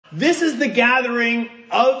This is the gathering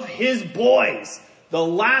of his boys. The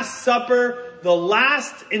Last Supper, the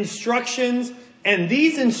last instructions. And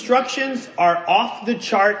these instructions are off the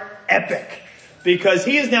chart epic. Because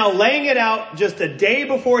he is now laying it out just a day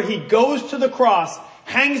before he goes to the cross,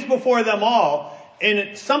 hangs before them all. And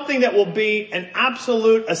it's something that will be an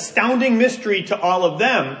absolute astounding mystery to all of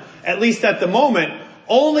them, at least at the moment,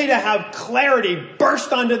 only to have clarity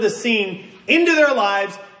burst onto the scene, into their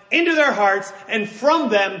lives, into their hearts, and from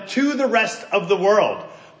them to the rest of the world.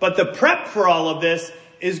 But the prep for all of this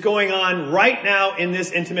is going on right now in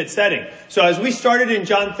this intimate setting. So as we started in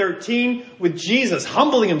John 13 with Jesus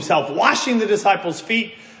humbling himself, washing the disciples'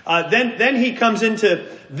 feet, then he comes into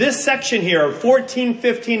this section here of 14,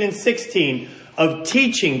 15, and 16 of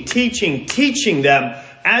teaching them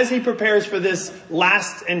as he prepares for this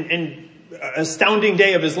last and astounding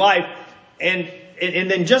day of his life. And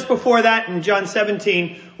then just before that in John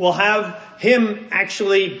 17, we'll have him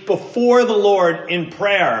actually before the Lord in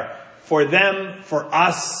prayer for them, for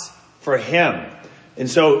us, for him. And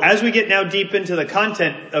so as we get now deep into the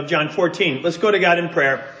content of John 14, let's go to God in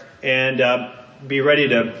prayer and be ready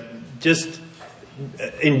to just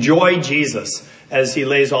enjoy Jesus as he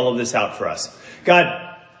lays all of this out for us.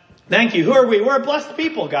 God, thank you. Who are we? We're a blessed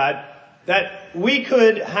people, God, that we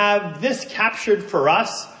could have this captured for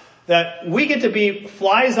us, that we get to be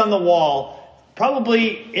flies on the wall,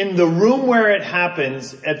 probably in the room where it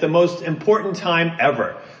happens at the most important time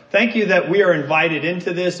ever. Thank you that we are invited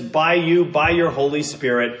into this by you, by your Holy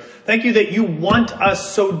Spirit. Thank you that you want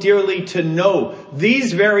us so dearly to know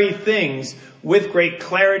these very things with great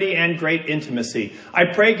clarity and great intimacy. I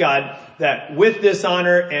pray, God, that with this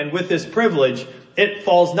honor and with this privilege, it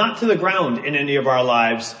falls not to the ground in any of our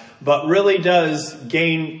lives, but really does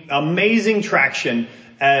gain amazing traction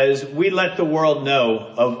as we let the world know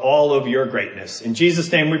of all of your greatness. In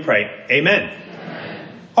Jesus' name we pray. Amen.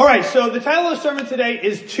 All right, so the title of the sermon today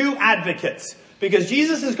is Two Advocates, because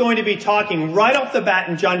Jesus is going to be talking right off the bat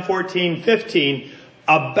in John 14, 15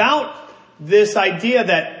 about this idea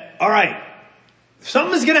that, all right,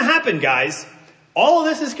 something is going to happen, guys. All of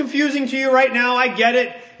this is confusing to you right now. I get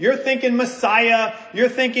it. You're thinking Messiah. You're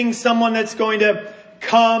thinking someone that's going to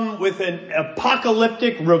come with an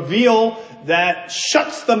apocalyptic reveal that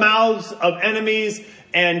shuts the mouths of enemies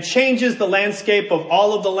and changes the landscape of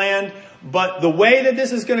all of the land. But the way that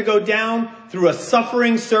this is going to go down through a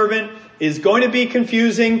suffering servant is going to be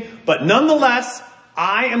confusing. But nonetheless,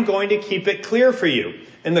 I am going to keep it clear for you.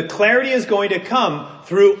 And the clarity is going to come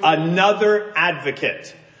through another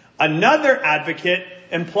advocate. Another advocate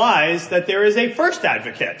implies that there is a first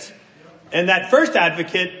advocate. And that first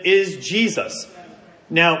advocate is Jesus.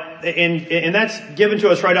 Now, and that's given to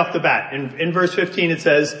us right off the bat. In verse 15 it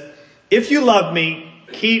says, "If you love me,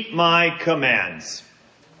 keep my commands.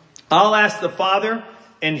 I'll ask the Father,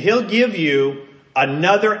 and he'll give you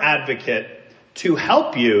another advocate to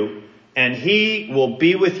help you, and he will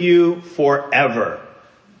be with you forever.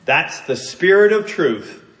 That's the Spirit of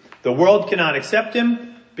truth. The world cannot accept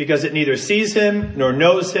him because it neither sees him nor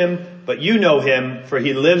knows him, but you know him, for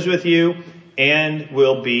he lives with you and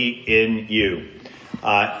will be in you."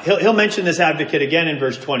 He'll mention this advocate again in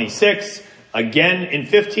verse 26, again in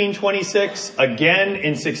 15:26, again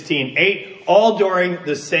in 16:8, all during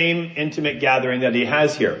the same intimate gathering that he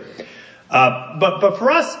has here. But for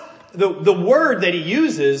us, the word that he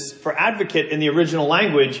uses for advocate in the original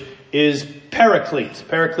language is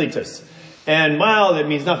parakletos. And while that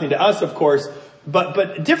means nothing to us, of course,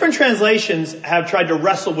 but different translations have tried to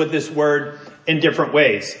wrestle with this word in different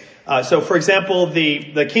ways. So for example,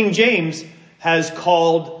 the King James has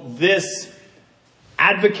called this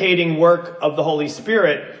advocating work of the Holy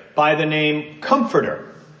Spirit by the name Comforter.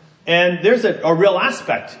 And there's a real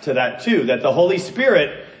aspect to that too, that the Holy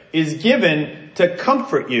Spirit is given to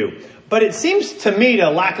comfort you. But it seems to me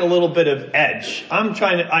to lack a little bit of edge. I'm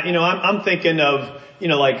thinking of,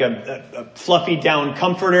 like a fluffy down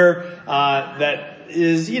comforter, that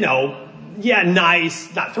is,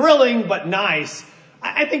 nice, not thrilling, but nice.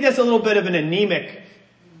 I think that's a little bit of an anemic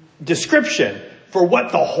description for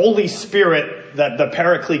what the Holy Spirit, the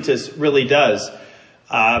Paracletus, really does.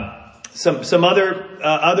 Some other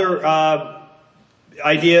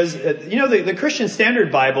ideas. The Christian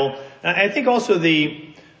Standard Bible. I think also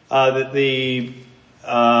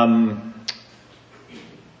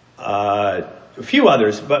a few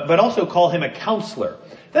others, but also call him a counselor.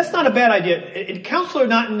 That's not a bad idea. Counselor,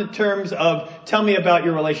 not in the terms of tell me about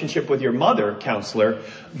your relationship with your mother, counselor,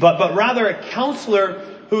 but rather a counselor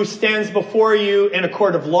who stands before you in a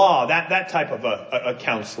court of law. That type of a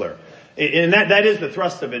counselor, and that is the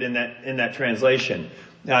thrust of it in that translation.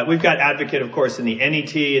 We've got advocate, of course, in the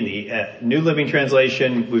NET, in the New Living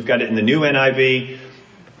Translation. We've got it in the New NIV.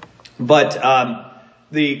 But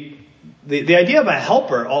the idea of a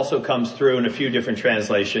helper also comes through in a few different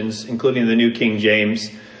translations, including the New King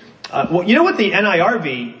James. Well, you know what the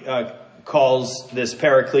NIRV calls this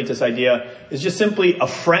Paracletus idea is just simply a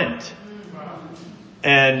friend.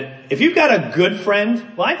 And if you've got a good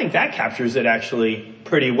friend, well, I think that captures it actually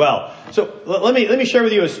pretty well. So let me share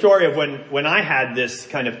with you a story of when I had this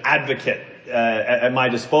kind of advocate at my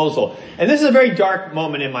disposal. And this is a very dark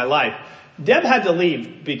moment in my life. Deb had to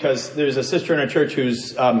leave because there's a sister in our church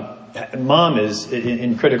whose mom is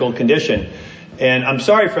in critical condition. And I'm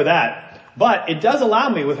sorry for that. But it does allow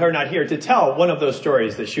me, with her not here, to tell one of those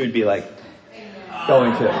stories that she would be like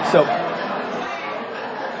going to. So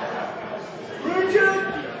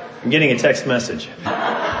I'm getting a text message.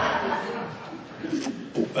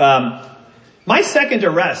 My second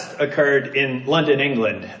arrest occurred in London,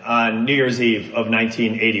 England on New Year's Eve of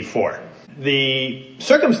 1984. The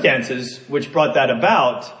circumstances which brought that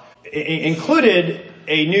about included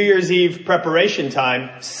a New Year's Eve preparation time,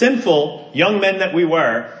 sinful young men that we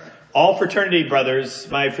were, all fraternity brothers.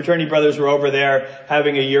 My fraternity brothers were over there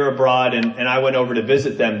having a year abroad, and I went over to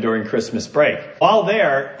visit them during Christmas break. While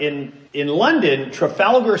there, in London,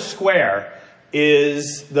 Trafalgar Square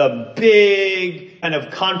is the big kind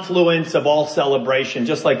of confluence of all celebration,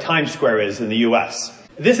 just like Times Square is in the U.S.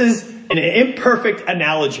 This is an imperfect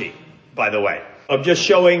analogy, by the way, of just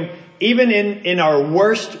showing, even in our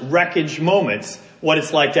worst wreckage moments, what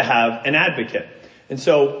it's like to have an advocate. And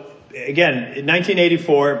so, again, in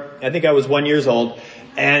 1984, I think I was 1 year old,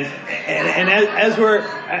 and as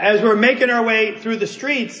we're making our way through the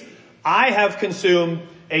streets, I have consumed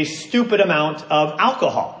a stupid amount of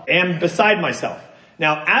alcohol. I am beside myself.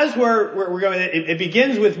 Now, as we're going, it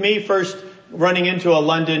begins with me first running into a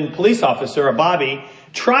London police officer, a Bobby,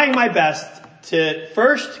 trying my best to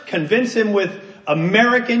first convince him with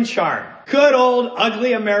American charm, good old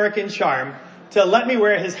ugly American charm, to let me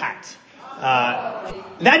wear his hat.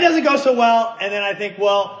 That doesn't go so well, and then I think,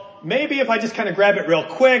 well, maybe if I just kind of grab it real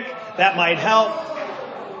quick, that might help.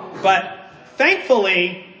 But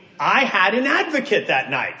thankfully, I had an advocate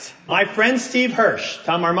that night. My friend Steve Hirsch,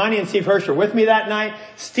 Tom Armani and Steve Hirsch were with me that night.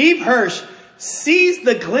 Steve Hirsch sees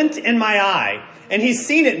the glint in my eye, and he's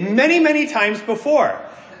seen it many, many times before.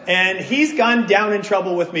 And he's gone down in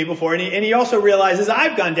trouble with me before, and he also realizes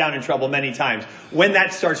I've gone down in trouble many times when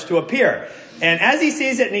that starts to appear. And as he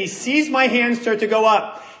sees it and he sees my hands start to go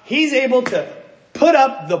up, he's able to put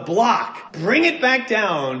up the block, bring it back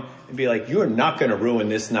down, and be like, you are not going to ruin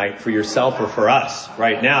this night for yourself or for us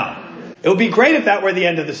right now. It would be great if that were the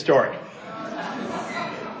end of the story.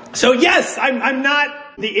 So yes, I'm not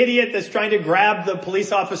the idiot that's trying to grab the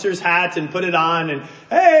police officer's hat and put it on and,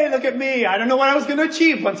 hey, look at me. I don't know what I was going to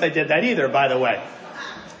achieve once I did that either, by the way.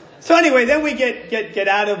 So anyway, then we get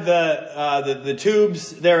out of the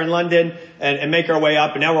tubes there in London and make our way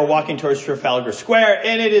up, and now we're walking towards Trafalgar Square,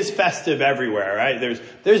 and it is festive everywhere, right?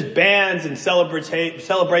 There's bands and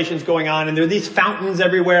celebrations going on, and there are these fountains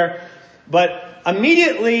everywhere. But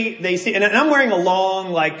immediately they see, and I'm wearing a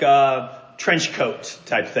long, trench coat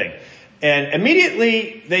type thing. And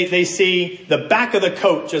immediately they see the back of the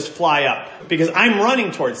coat just fly up because I'm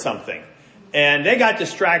running towards something. And they got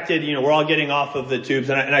distracted. We're all getting off of the tubes,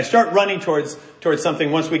 and I start running towards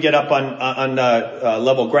something once we get up on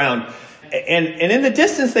level ground. And in the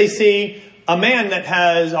distance, they see a man that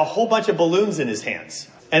has a whole bunch of balloons in his hands.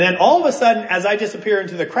 And then all of a sudden, as I disappear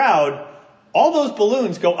into the crowd, all those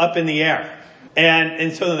balloons go up in the air.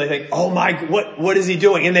 And so they think, oh my, what is he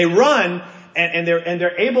doing? And they run, and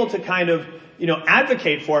they're able to kind of,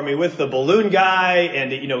 advocate for me with the balloon guy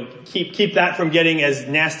and, keep that from getting as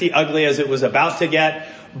nasty, ugly as it was about to get.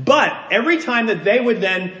 But every time that they would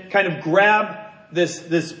then kind of grab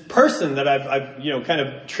this person that I've kind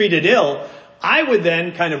of treated ill, I would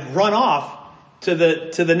then kind of run off to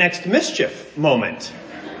the next mischief moment.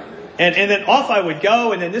 And then off I would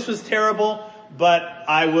go, and then this was terrible. But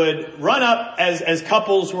I would run up as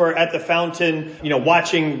couples were at the fountain,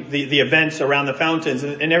 watching the events around the fountains,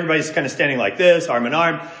 and everybody's kind of standing like this, arm in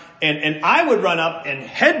arm. And I would run up and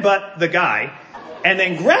headbutt the guy, and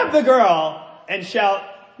then grab the girl and shout,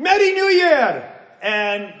 Merry New Year!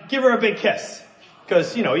 And give her a big kiss.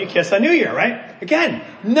 Because, you kiss on New Year, right? Again,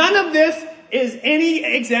 none of this is any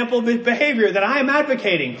example of behavior that I am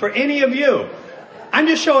advocating for any of you. I'm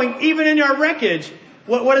just showing, even in our wreckage,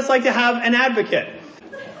 what it's like to have an advocate.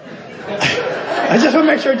 I just want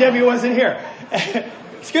to make sure Debbie wasn't here.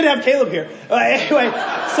 It's good to have Caleb here. Anyway,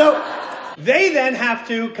 so they then have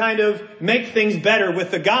to kind of make things better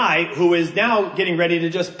with the guy who is now getting ready to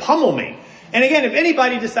just pummel me. And again, if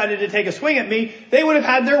anybody decided to take a swing at me, they would have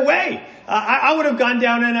had their way. I would have gone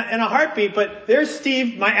down in a heartbeat, but there's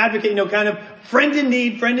Steve, my advocate, kind of friend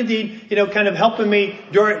indeed, kind of helping me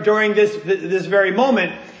during this very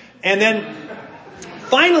moment. And then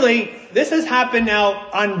finally, this has happened now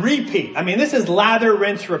on repeat. I mean, this is lather,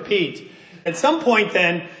 rinse, repeat. At some point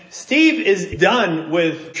then, Steve is done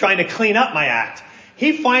with trying to clean up my act.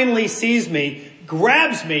 He finally sees me,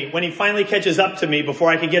 grabs me when he finally catches up to me before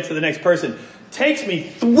I can get to the next person, takes me,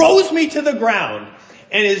 throws me to the ground,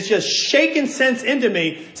 and is just shaking sense into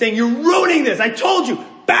me, saying, "You're ruining this. I told you.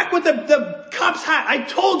 Back with the cop's hat. I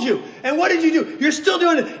told you. And what did you do? You're still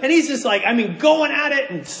doing it." And he's just like, going at it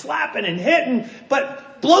and slapping and hitting.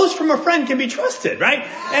 But blows from a friend can be trusted, right?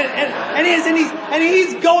 And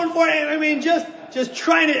he's going for it. Just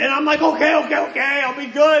trying to. And I'm like, okay. I'll be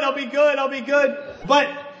good. But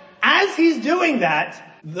as he's doing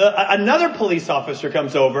that, another police officer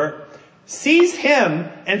comes over, sees him,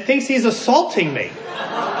 and thinks he's assaulting me.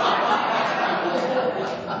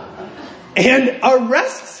 And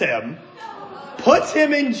arrests him, puts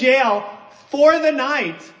him in jail for the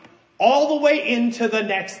night, all the way into the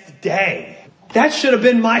next day. That should have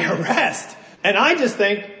been my arrest. And I just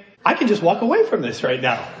think, I can just walk away from this right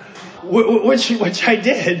now. Which I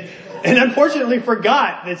did. And unfortunately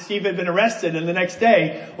forgot that Steve had been arrested. And the next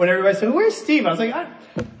day, when everybody said, "Where's Steve?" I was like, I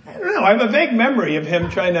don't know. I have a vague memory of him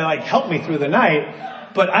trying to help me through the night.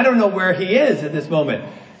 But I don't know where he is at this moment.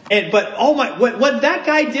 But oh my, what that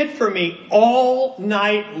guy did for me all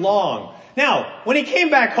night long. Now, when he came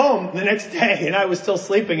back home the next day and I was still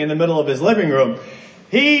sleeping in the middle of his living room,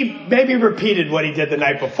 he maybe repeated what he did the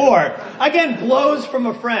night before. Again, blows from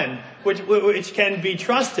a friend, which can be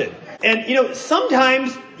trusted. And,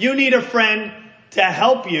 sometimes you need a friend to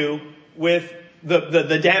help you with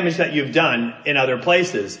the damage that you've done in other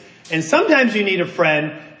places. And sometimes you need a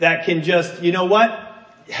friend that can just,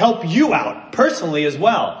 help you out personally as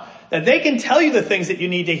well. That they can tell you the things that you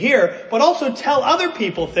need to hear, but also tell other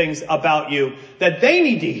people things about you that they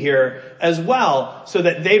need to hear as well, so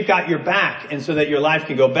that they've got your back and so that your life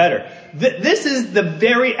can go better. This is the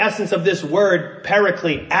very essence of this word,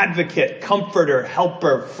 paraclete, advocate, comforter,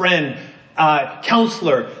 helper, friend,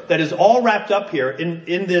 counselor, that is all wrapped up here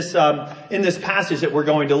in this passage that we're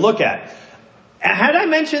going to look at. Had I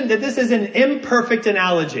mentioned that this is an imperfect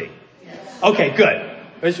analogy? Yes. Okay, good.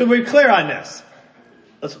 So we're clear on this.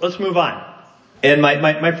 Let's move on. And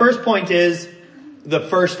my first point is the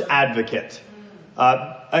first advocate.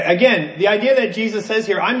 Again, the idea that Jesus says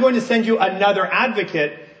here, "I'm going to send you another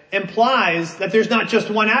advocate," implies that there's not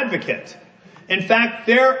just one advocate. In fact,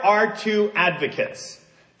 there are two advocates.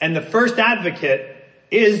 And the first advocate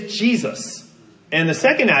is Jesus. And the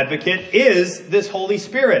second advocate is this Holy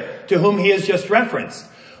Spirit, to whom he has just referenced.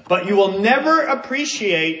 But you will never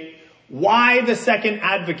appreciate why the second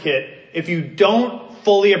advocate if you don't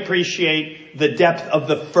fully appreciate the depth of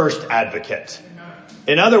the first advocate.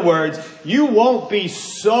 In other words, you won't be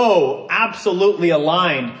so absolutely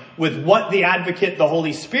aligned with what the advocate, the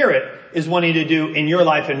Holy Spirit, is wanting to do in your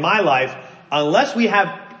life and my life, unless we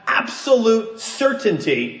have absolute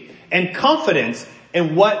certainty and confidence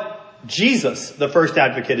in what Jesus, the first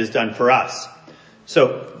advocate, has done for us.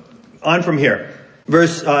 So, on from here.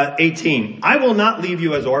 Verse 18. "I will not leave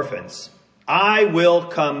you as orphans. I will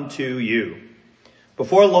come to you.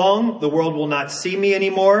 Before long, the world will not see me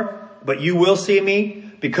anymore, but you will see me.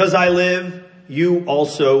 Because I live, you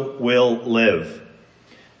also will live."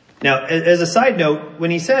 Now, as a side note,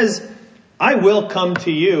 when he says, "I will come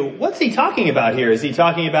to you," what's he talking about here? Is he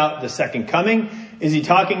talking about the second coming? Is he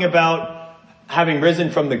talking about having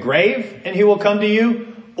risen from the grave and he will come to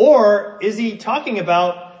you? Or is he talking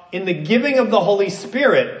about in the giving of the Holy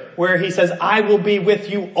Spirit, where he says, "I will be with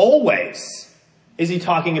you always"? Is he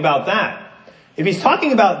talking about that? If he's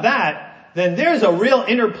talking about that, then there's a real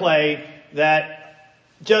interplay that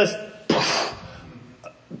just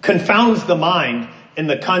confounds the mind in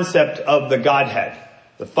the concept of the Godhead,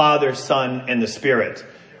 the Father, Son, and the Spirit.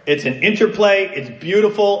 It's an interplay, it's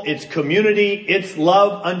beautiful, it's community, it's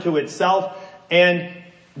love unto itself, and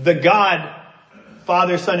the God,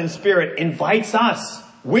 Father, Son, and Spirit invites us,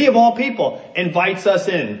 we of all people, invites us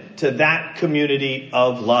in to that community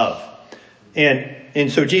of love.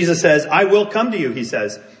 And so Jesus says, "I will come to you," he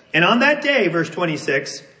says. "And on that day," verse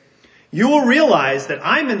 26, "you will realize that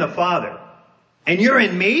I'm in the Father, and you're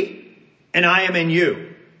in me, and I am in you.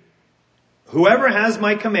 Whoever has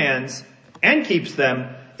my commands and keeps them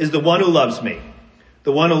is the one who loves me.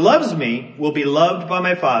 The one who loves me will be loved by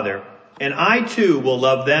my Father, and I too will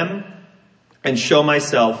love them and show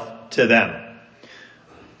myself to them."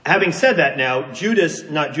 Having said that now, Judas,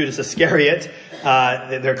 not Judas Iscariot,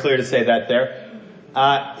 they're clear to say that there.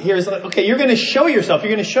 Here's, okay, you're going to show yourself.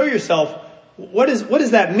 You're going to show yourself. What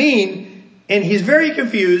does that mean? And he's very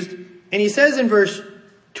confused. And he says in verse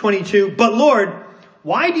 22, "But Lord,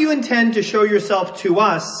 why do you intend to show yourself to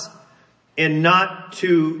us and not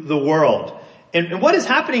to the world?" And what is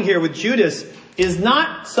happening here with Judas is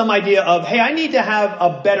not some idea of, hey, I need to have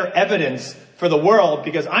a better evidence for the world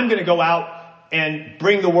because I'm going to go out and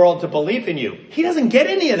bring the world to belief in you. He doesn't get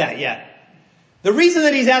any of that yet. The reason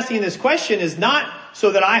that he's asking this question is not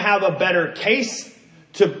so that I have a better case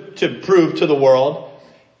to prove to the world.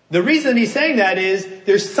 The reason he's saying that is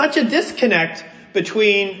there's such a disconnect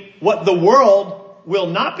between what the world will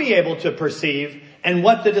not be able to perceive and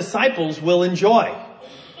what the disciples will enjoy.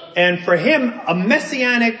 And for him, a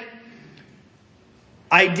messianic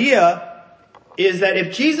idea is that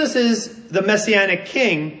if Jesus is the messianic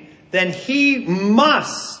king, then he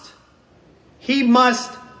must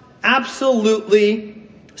absolutely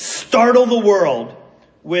startle the world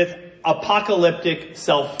with apocalyptic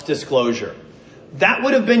self-disclosure. That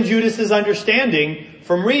would have been Judas's understanding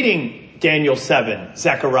from reading Daniel 7,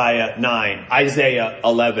 Zechariah 9, Isaiah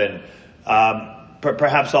 11,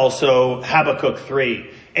 perhaps also Habakkuk 3.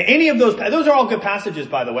 Any of those are all good passages,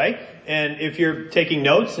 by the way. And if you're taking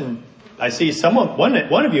notes, and I see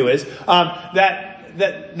one of you is, that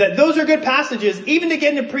those are good passages, even to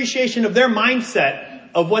get an appreciation of their mindset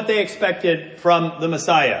of what they expected from the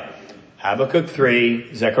Messiah. Habakkuk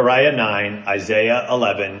 3, Zechariah 9, Isaiah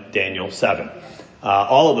 11, Daniel 7.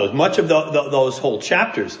 All of those, much of those whole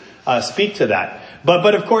chapters speak to that.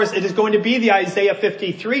 But of course, it is going to be the Isaiah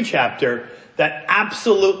 53 chapter that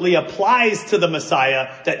absolutely applies to the Messiah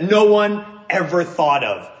that no one ever thought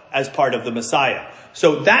of as part of the Messiah.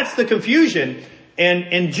 So that's the confusion.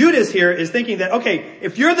 And Judas here is thinking that, okay,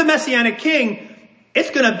 if you're the Messianic king,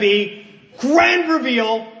 it's going to be grand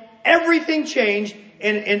reveal, everything changed,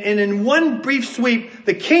 and in one brief sweep,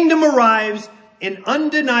 the kingdom arrives in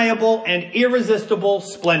undeniable and irresistible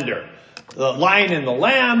splendor. The lion and the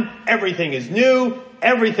lamb, everything is new,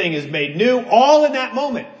 everything is made new, all in that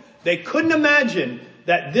moment. They couldn't imagine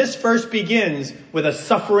that this first begins with a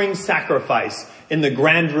suffering sacrifice in the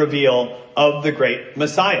grand reveal of the great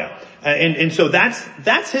Messiah. And so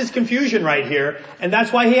that's his confusion right here. And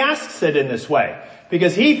that's why he asks it in this way.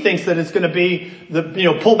 Because he thinks that it's going to be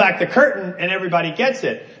pull back the curtain and everybody gets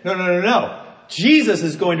it. No. Jesus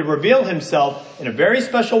is going to reveal himself in a very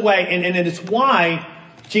special way. And it's why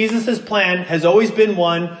Jesus' plan has always been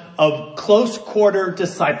one of close quarter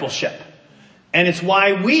discipleship. And it's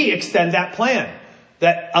why we extend that plan.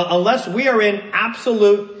 That unless we are in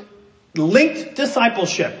absolute linked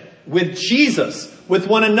discipleship with Jesus, with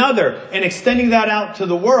one another, and extending that out to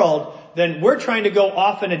the world, then we're trying to go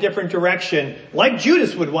off in a different direction, like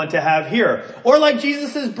Judas would want to have here. Or like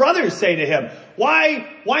Jesus' brothers say to him, why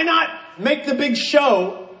not make the big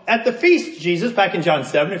show at the feast, Jesus? Back in John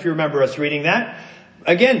 7, if you remember us reading that.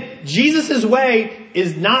 Again, Jesus' way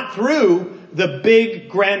is not through the big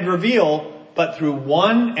grand reveal, but through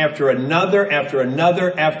one after another, after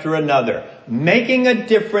another, after another. Making a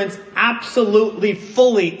difference absolutely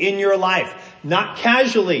fully in your life. Not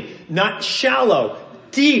casually, not shallow,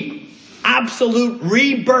 deep, absolute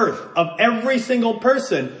rebirth of every single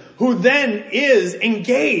person who then is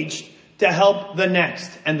engaged to help the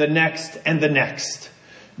next and the next and the next.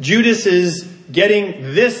 Judas is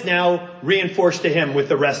getting this now reinforced to him with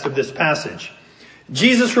the rest of this passage.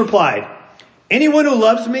 Jesus replied, "Anyone who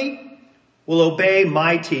loves me will obey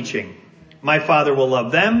my teaching. My Father will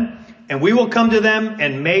love them, and we will come to them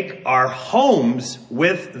and make our homes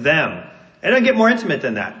with them." It doesn't get more intimate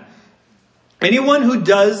than that. "Anyone who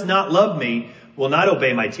does not love me will not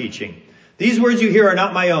obey my teaching. These words you hear are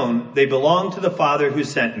not my own. They belong to the Father who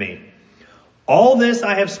sent me. All this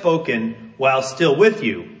I have spoken while still with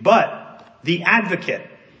you. But the Advocate,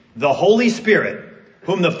 the Holy Spirit,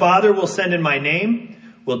 whom the Father will send in my name,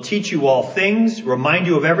 will teach you all things, remind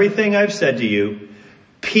you of everything I've said to you.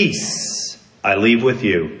 Peace I leave with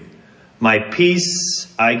you. My peace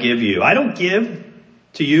I give you." I don't give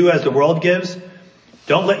to you as the world gives.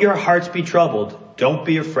 Don't let your hearts be troubled. Don't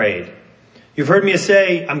be afraid. You've heard me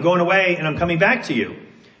say, I'm going away and I'm coming back to you.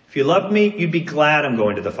 If you loved me, you'd be glad I'm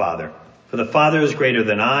going to the Father. For the Father is greater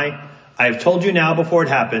than I. I have told you now before it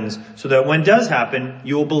happens, so that when it does happen,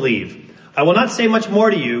 you will believe. I will not say much more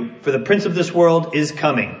to you, for the prince of this world is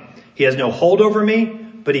coming. He has no hold over me,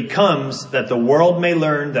 but he comes that the world may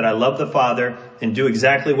learn that I love the Father and do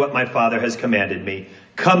exactly what my Father has commanded me.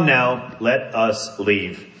 Come now, let us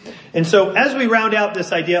leave. And so as we round out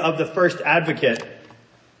this idea of the first advocate,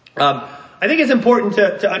 I think it's important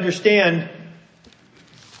to understand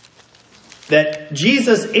that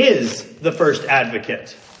Jesus is the first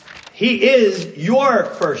advocate. He is your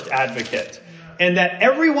first advocate. And that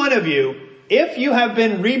every one of you, if you have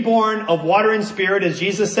been reborn of water and spirit, as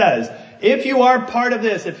Jesus says, if you are part of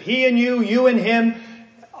this, if he and you and him,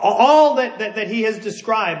 all that he has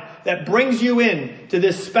described that brings you in to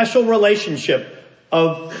this special relationship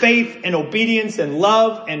of faith and obedience and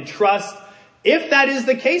love and trust, if that is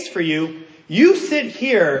the case for you, you sit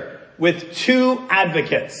here with two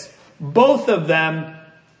advocates, both of them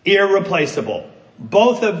irreplaceable,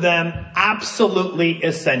 both of them absolutely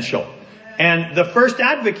essential. And the first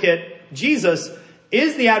advocate, Jesus,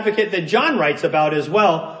 is the advocate that John writes about as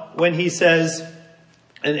well when he says,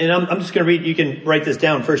 and I'm just going to read, you can write this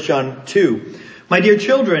down, 1 John 2. My dear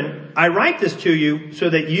children, I write this to you so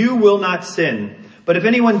that you will not sin. But if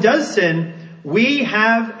anyone does sin, we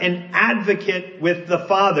have an advocate with the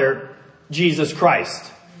Father, Jesus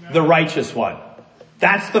Christ, the righteous one.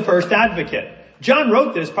 That's the first advocate. John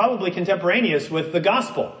wrote this probably contemporaneous with the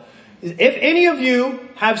gospel. If any of you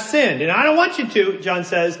have sinned, and I don't want you to, John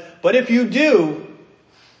says, but if you do,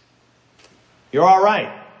 you're all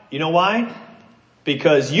right. You know why?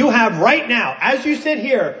 Because you have right now, as you sit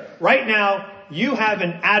here, right now, you have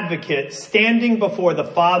an advocate standing before the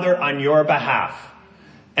Father on your behalf.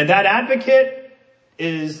 And that advocate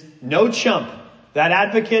is no chump. That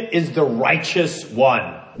advocate is the righteous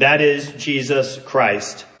one. That is Jesus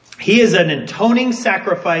Christ. He is an atoning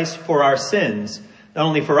sacrifice for our sins. Not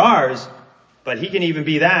only for ours, but he can even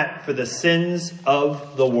be that for the sins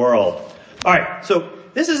of the world. All right, so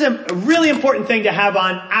this is a really important thing to have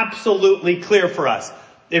on absolutely clear for us.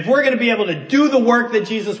 If we're going to be able to do the work that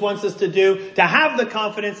Jesus wants us to do, to have the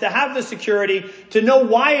confidence, to have the security, to know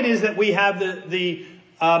why it is that we have the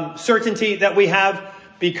certainty that we have,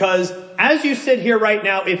 because as you sit here right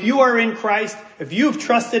now, if you are in Christ, if you've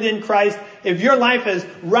trusted in Christ, if your life has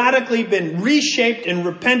radically been reshaped and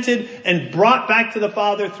repented and brought back to the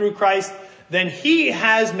Father through Christ, then he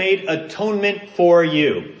has made atonement for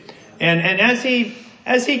you. And as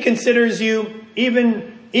he considers you,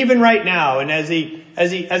 even right now, and as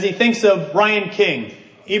he thinks of Ryan King,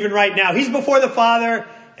 even right now, he's before the Father,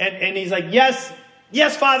 and he's like, yes,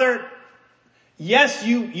 Father. Yes,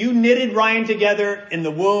 you knitted Ryan together in the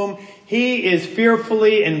womb. He is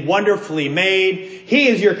fearfully and wonderfully made. He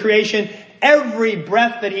is your creation. Every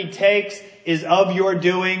breath that he takes is of your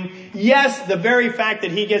doing. Yes, the very fact that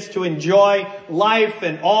he gets to enjoy life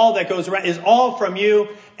and all that goes around is all from you.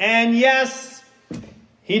 And yes,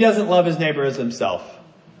 he doesn't love his neighbor as himself.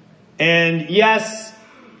 And yes,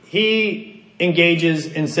 he engages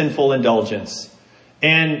in sinful indulgence.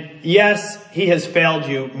 And yes, he has failed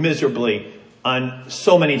you miserably on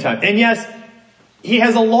so many times. And yes, he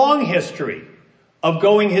has a long history of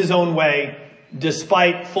going his own way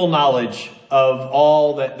despite full knowledge of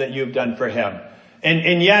all that you've done for him.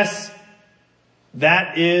 And yes,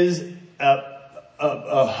 that is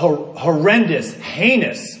a horrendous,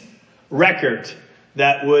 heinous record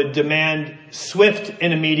that would demand swift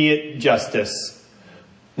and immediate justice.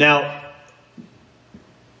 Now,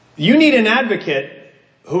 you need an advocate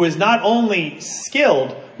who is not only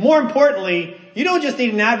skilled, more importantly, you don't just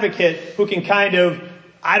need an advocate who can kind of,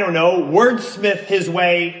 wordsmith his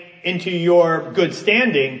way into your good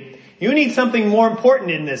standing. You need something more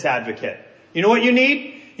important in this advocate. You know what you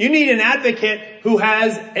need? You need an advocate who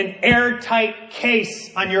has an airtight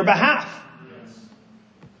case on your behalf.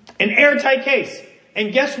 An airtight case.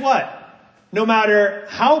 And guess what? No matter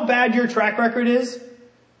how bad your track record is,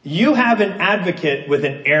 you have an advocate with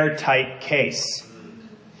an airtight case.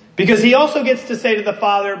 Because he also gets to say to the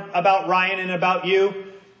Father about Ryan and about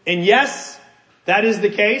you, and yes, that is the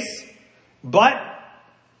case, but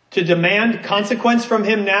to demand consequence from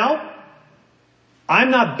him now,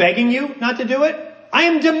 I'm not begging you not to do it. I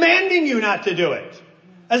am demanding you not to do it.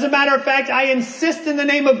 As a matter of fact, I insist in the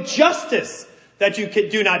name of justice that you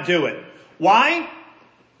do not do it. Why?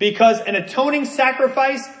 Because an atoning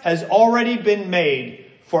sacrifice has already been made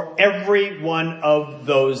for every one of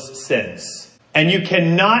those sins. And you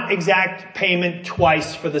cannot exact payment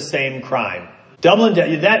twice for the same crime. Double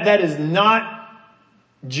indemnity, that is not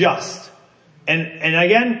just. And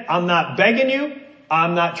again, I'm not begging you.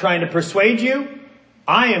 I'm not trying to persuade you.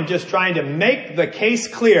 I am just trying to make the case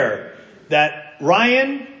clear that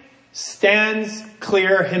Ryan stands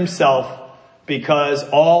clear himself because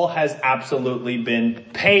all has absolutely been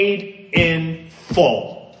paid in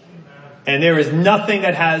full. And there is nothing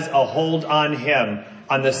that has a hold on him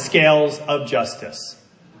on the scales of justice.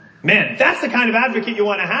 Man, that's the kind of advocate you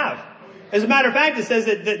want to have. As a matter of fact, it says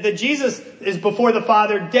that Jesus is before the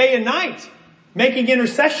Father day and night, making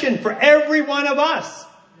intercession for every one of us.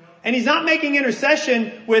 And he's not making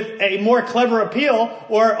intercession with a more clever appeal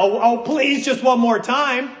or, oh, please, just one more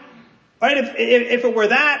time. Right? If it were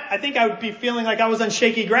that, I think I would be feeling like I was on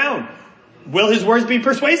shaky ground. Will his words be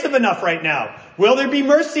persuasive enough right now? Will there be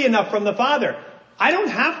mercy enough from the Father? I don't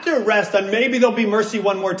have to rest on maybe there'll be mercy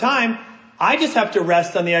one more time. I just have to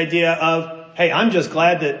rest on the idea of, hey, I'm just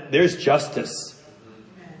glad that there's justice.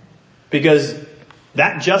 Because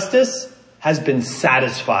that justice has been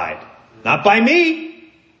satisfied. Not by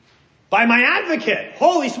me, by my advocate.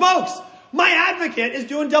 Holy smokes! My advocate is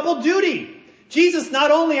doing double duty. Jesus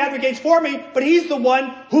not only advocates for me, but he's the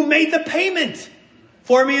one who made the payment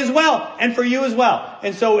for me as well, and for you as well.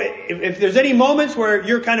 And so if there's any moments where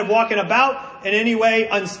you're kind of walking about in any way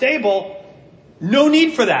unstable, no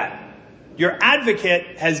need for that. Your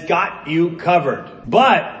advocate has got you covered.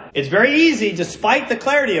 But it's very easy, despite the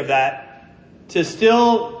clarity of that, to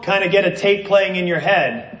still kind of get a tape playing in your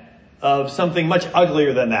head of something much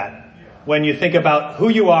uglier than that. When you think about who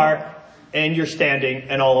you are and your standing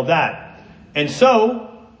and all of that. And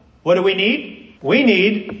so, what do we need? We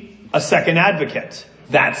need a second advocate.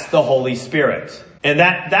 That's the Holy Spirit. And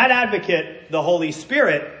that advocate, the Holy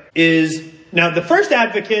Spirit, is... Now, the first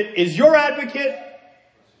advocate is your advocate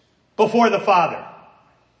before the Father.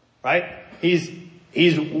 Right?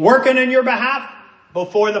 He's working on your behalf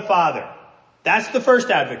before the Father. That's the first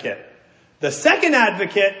advocate. The second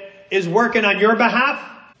advocate is working on your behalf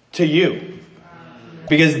to you.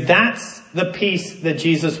 Because that's the peace that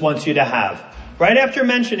Jesus wants you to have. Right after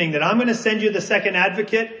mentioning that I'm going to send you the second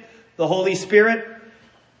advocate, the Holy Spirit,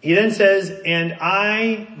 he then says, and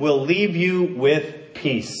I will leave you with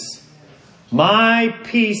peace. My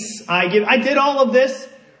peace I give. I did all of this,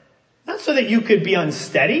 not so that you could be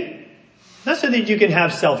unsteady, not so that you can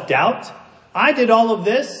have self-doubt. I did all of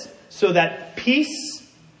this so that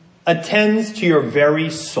peace attends to your very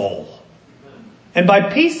soul. And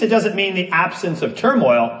by peace, it doesn't mean the absence of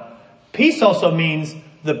turmoil. Peace also means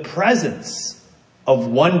the presence of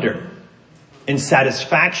wonder and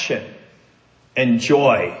satisfaction and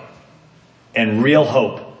joy and real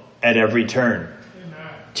hope at every turn. Amen.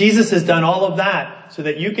 Jesus has done all of that so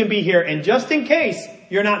that you can be here. And just in case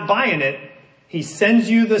you're not buying it, he sends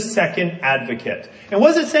you the second advocate. And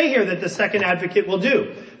what does it say here that the second advocate will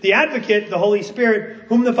do? The advocate, the Holy Spirit,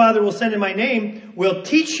 whom the Father will send in my name, will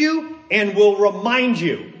teach you and will remind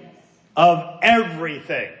you of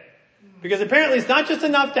everything. Because apparently it's not just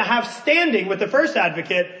enough to have standing with the first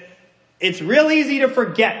advocate. It's real easy to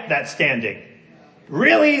forget that standing.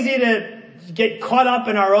 Real easy to get caught up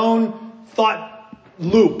in our own thought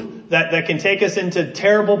loop that can take us into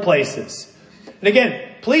terrible places. And again,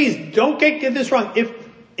 please don't get this wrong.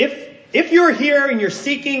 If you're here and you're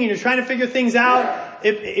seeking and you're trying to figure things out,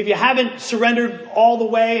 if you haven't surrendered all the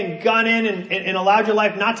way and gone in and allowed your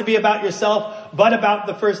life not to be about yourself, but about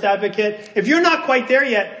the first advocate, if you're not quite there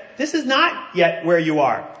yet, this is not yet where you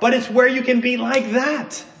are. But it's where you can be like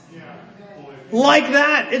that. Like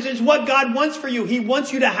that. It's what God wants for you. He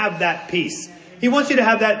wants you to have that peace. He wants you to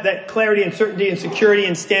have that clarity and certainty and security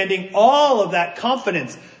and standing, all of that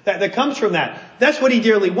confidence that comes from that. That's what he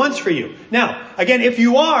dearly wants for you. Now, again, if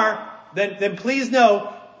you are, then please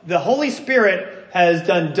know the Holy Spirit has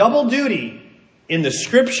done double duty in the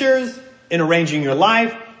scriptures, in arranging your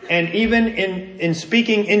life, and even in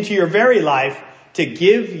speaking into your very life to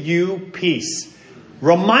give you peace.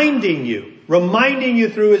 Reminding you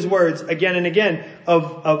through his words again and again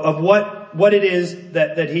of what it is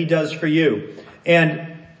that he does for you.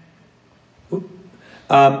 And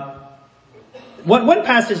one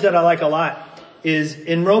passage that I like a lot is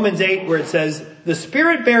in Romans 8 where it says, the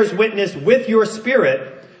Spirit bears witness with your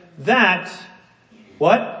spirit that,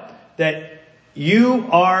 what? That you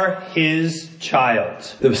are his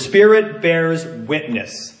child. The Spirit bears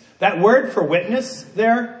witness. That word for witness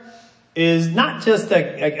there is not just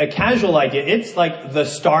a casual idea. It's like the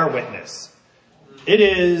star witness. It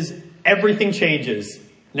is everything changes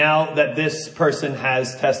now that this person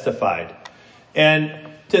has testified.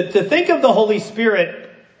 And to think of the Holy Spirit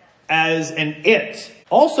as an it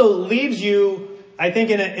also leaves you, I think,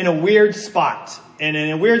 in a weird spot. And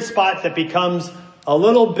in a weird spot that becomes a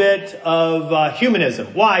little bit of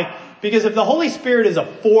humanism. Why? Because if the Holy Spirit is a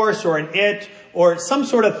force or an it or some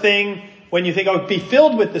sort of thing, when you think, oh, be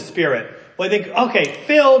filled with the Spirit. Well, I think, okay,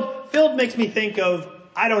 filled makes me think of,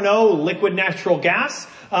 I don't know, liquid natural gas.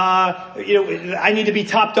 I need to be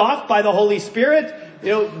topped off by the Holy Spirit.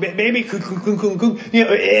 Maybe,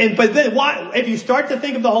 but then why, if you start to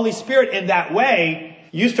think of the Holy Spirit in that way,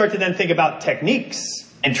 you start to then think about techniques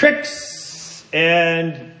and tricks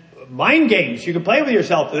and mind games. You can play with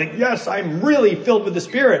yourself and think, yes, I'm really filled with the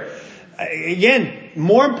Spirit. Again,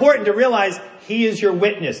 more important to realize He is your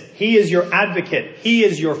witness. He is your advocate. He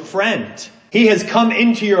is your friend. He has come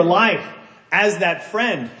into your life as that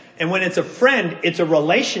friend. And when it's a friend, it's a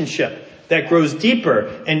relationship that grows deeper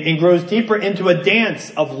and grows deeper into a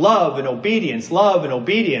dance of love and obedience, love and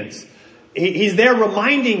obedience. He's there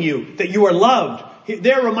reminding you that you are loved.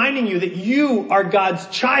 They're reminding you that you are God's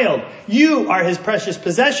child. You are his precious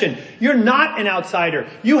possession. You're not an outsider.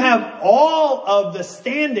 You have all of the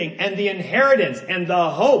standing and the inheritance and the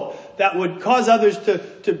hope that would cause others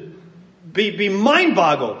to be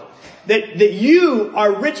mind-boggled. That you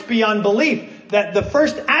are rich beyond belief. That the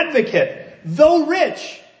first advocate, though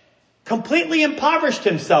rich, completely impoverished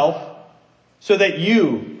himself so that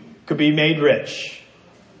you could be made rich.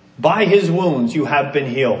 By his wounds you have been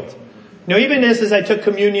healed. Now, even as I took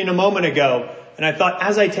communion a moment ago, and I thought,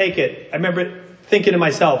 as I take it, I remember thinking to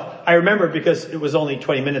myself, I remember because it was only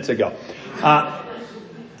 20 minutes ago. I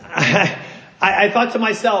thought to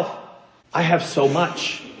myself, I have so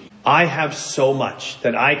much. I have so much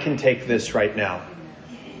that I can take this right now.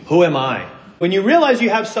 Who am I? When you realize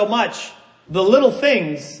you have so much, the little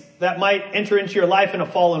things that might enter into your life in a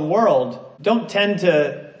fallen world don't tend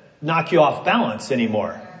to knock you off balance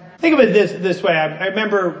anymore. Think of it this way. I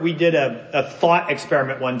remember we did a thought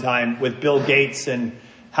experiment one time with Bill Gates and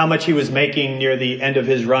how much he was making near the end of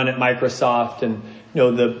his run at Microsoft, and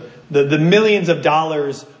the millions of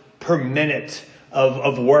dollars per minute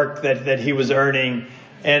of work that he was earning.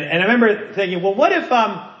 And I remember thinking, well, what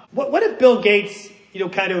if Bill Gates,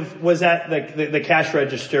 kind of was at the cash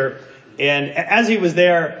register, and as he was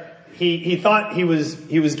there, he thought he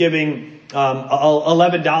was giving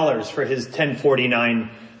 $11 for his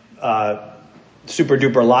 1049 super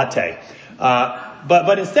duper latte.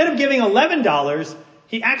 But instead of giving $11,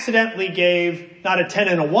 he accidentally gave not a 10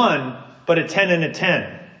 and a 1, but a 10 and a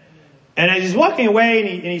 10. And as he's walking away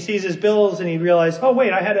and he sees his bills and he realized, oh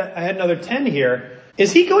wait, I had another 10 here.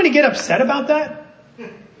 Is he going to get upset about that?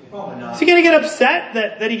 Is he going to get upset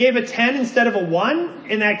that he gave a 10 instead of a 1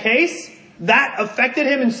 in that case? That affected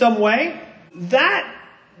him in some way? That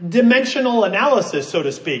dimensional analysis, so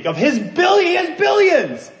to speak, of he has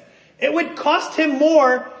billions. It would cost him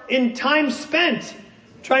more in time spent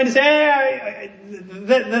trying to say,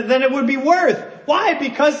 than it would be worth. Why?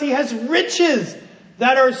 Because he has riches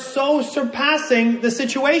that are so surpassing the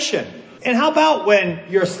situation. And how about when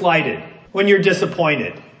you're slighted, when you're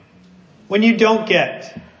disappointed, when you don't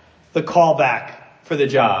get the call back for the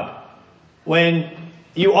job, when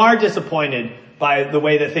you are disappointed by the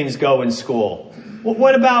way that things go in school?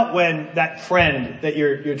 What about when that friend that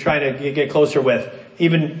you're trying to get closer with,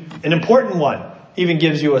 even an important one, even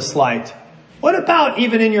gives you a slight? What about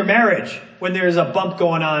even in your marriage when there's a bump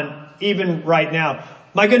going on, even right now?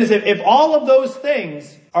 My goodness, if all of those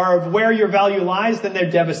things are of where your value lies, then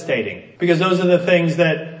they're devastating, because those are the things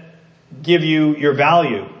that give you your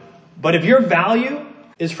value. But if your value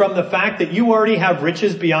is from the fact that you already have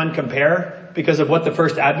riches beyond compare because of what the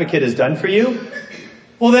first advocate has done for you,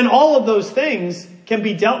 well, then all of those things can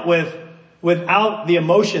be dealt with without the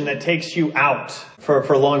emotion that takes you out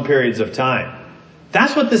for long periods of time.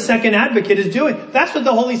 That's what the second advocate is doing. That's what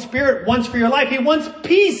the Holy Spirit wants for your life. He wants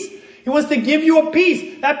peace. He wants to give you a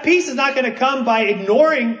peace. That peace is not going to come by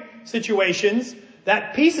ignoring situations.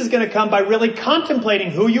 That peace is going to come by really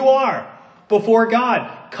contemplating who you are before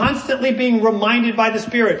God. Constantly being reminded by the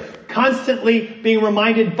Spirit. Constantly being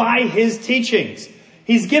reminded by His teachings.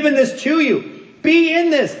 He's given this to you. Be in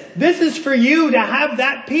this. This is for you to have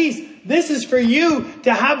that peace. This is for you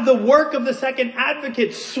to have the work of the second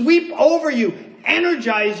advocate sweep over you,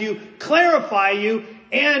 energize you, clarify you,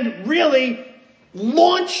 and really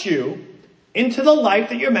launch you into the life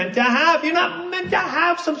that you're meant to have. You're not meant to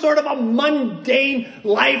have some sort of a mundane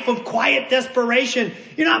life of quiet desperation.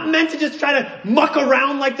 You're not meant to just try to muck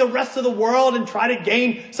around like the rest of the world and try to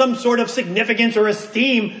gain some sort of significance or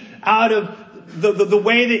esteem out of the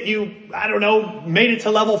way that you, made it to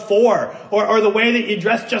level 4, or the way that you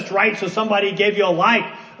dressed just right so somebody gave you a like.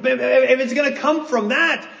 If it's going to come from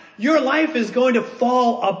that, your life is going to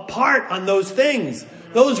fall apart on those things.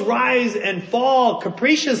 Those rise and fall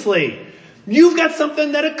capriciously. You've got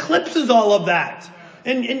something that eclipses all of that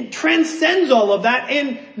and transcends all of that.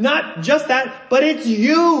 And not just that, but it's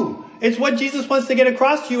you. It's what Jesus wants to get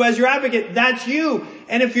across to you as your advocate. That's you.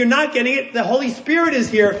 And if you're not getting it, the Holy Spirit is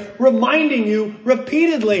here reminding you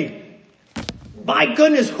repeatedly, my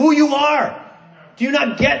goodness, who you are. Do you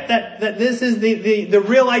not get that this is the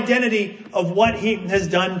real identity of what He has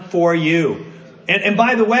done for you? And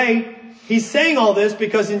by the way, He's saying all this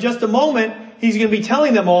because in just a moment, He's going to be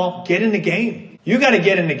telling them all, get in the game. You got to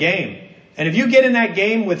get in the game. And if you get in that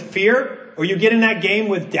game with fear, or you get in that game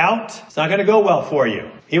with doubt, it's not going to go well for you.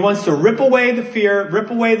 He wants to rip away the fear, rip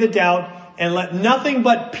away the doubt, and let nothing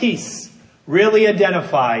but peace really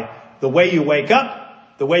identify the way you wake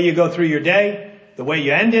up, the way you go through your day, the way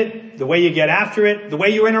you end it, the way you get after it, the way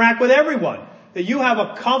you interact with everyone. That you have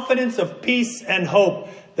a confidence of peace and hope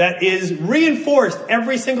that is reinforced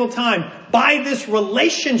every single time by this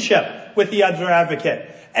relationship with the other advocate.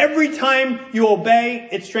 Every time you obey,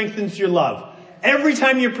 it strengthens your love. Every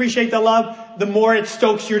time you appreciate the love, the more it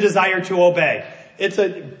stokes your desire to obey. It's a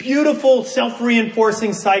beautiful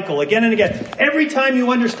self-reinforcing cycle again and again. Every time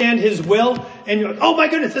you understand his will and you're like, oh my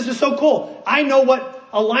goodness, this is so cool. I know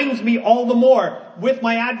what aligns me all the more with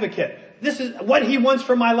my advocate. This is what he wants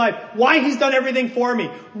for my life. Why he's done everything for me.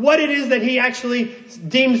 What it is that he actually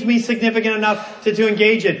deems me significant enough to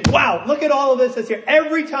engage in. Wow, look at all of this that's here.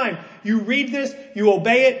 Every time you read this, you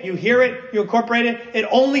obey it, you hear it, you incorporate it, it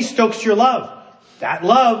only stokes your love. That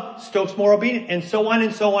love stokes more obedience, and so on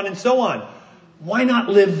and so on and so on. Why not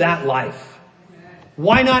live that life?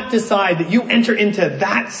 Why not decide that you enter into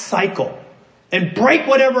that cycle and break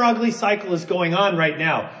whatever ugly cycle is going on right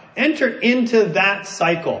now? Enter into that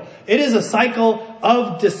cycle. It is a cycle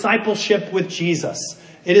of discipleship with Jesus.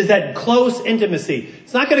 It is that close intimacy.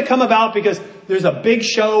 It's not going to come about because there's a big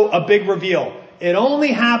show, a big reveal. It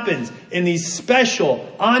only happens in these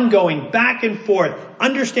special, ongoing, back and forth,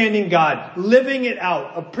 understanding God, living it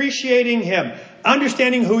out, appreciating him,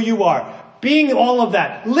 understanding who you are, being all of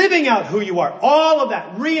that, living out who you are. All of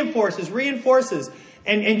that reinforces.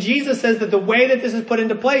 And Jesus says that the way that this is put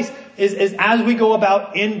into place is as we go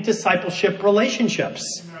about in discipleship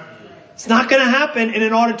relationships. It's not going to happen in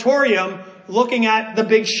an auditorium looking at the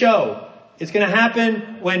big show. It's going to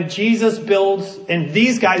happen when Jesus builds and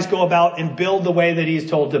these guys go about and build the way that he's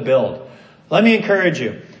told to build. Let me encourage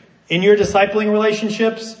you. In your discipling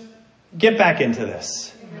relationships, get back into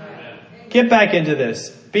this. Get back into this.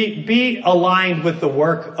 Be aligned with the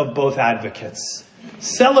work of both advocates.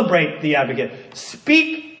 Celebrate the advocate.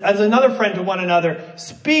 Speak as another friend to one another.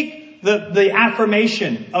 Speak the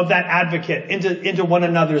affirmation of that advocate into one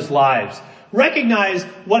another's lives. Recognize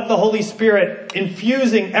what the Holy Spirit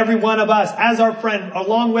infusing every one of us as our friend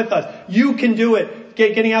along with us. You can do it.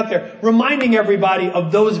 Getting out there. Reminding everybody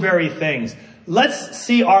of those very things. Let's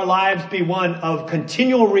see our lives be one of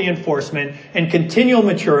continual reinforcement and continual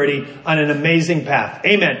maturity on an amazing path.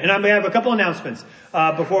 Amen. And I have a couple announcements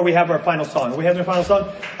before we have our final song. Are we having a final song?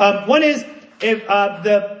 One is thank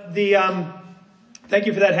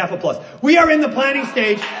you for that half applause. We are in the planning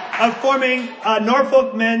stage of forming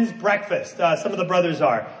Norfolk Men's Breakfast. Some of the brothers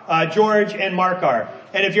are. George and Mark are.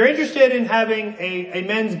 And if you're interested in having a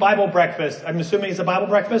men's Bible breakfast, I'm assuming it's a Bible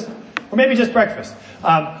breakfast? Or maybe just breakfast.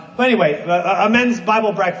 But anyway, a men's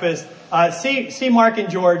Bible breakfast. See Mark and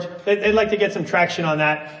George. They'd like to get some traction on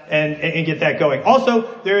that and get that going.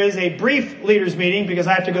 Also, there is a brief leaders meeting because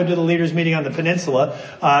I have to go to the leaders meeting on the peninsula.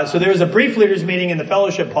 So there is a brief leaders meeting in the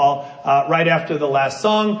fellowship hall right after the last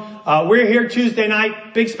song. We're here Tuesday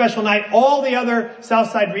night, big special night. All the other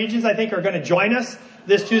Southside regions, I think, are going to join us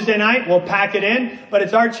this Tuesday night. We'll pack it in, but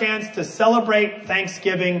it's our chance to celebrate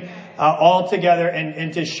Thanksgiving all together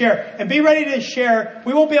and to share. And be ready to share.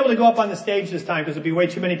 We won't be able to go up on the stage this time because it'll be way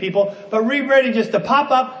too many people, but be ready just to pop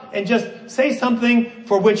up and just say something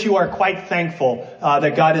for which you are quite thankful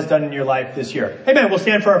that God has done in your life this year. Amen. We'll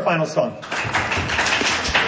stand for our final song.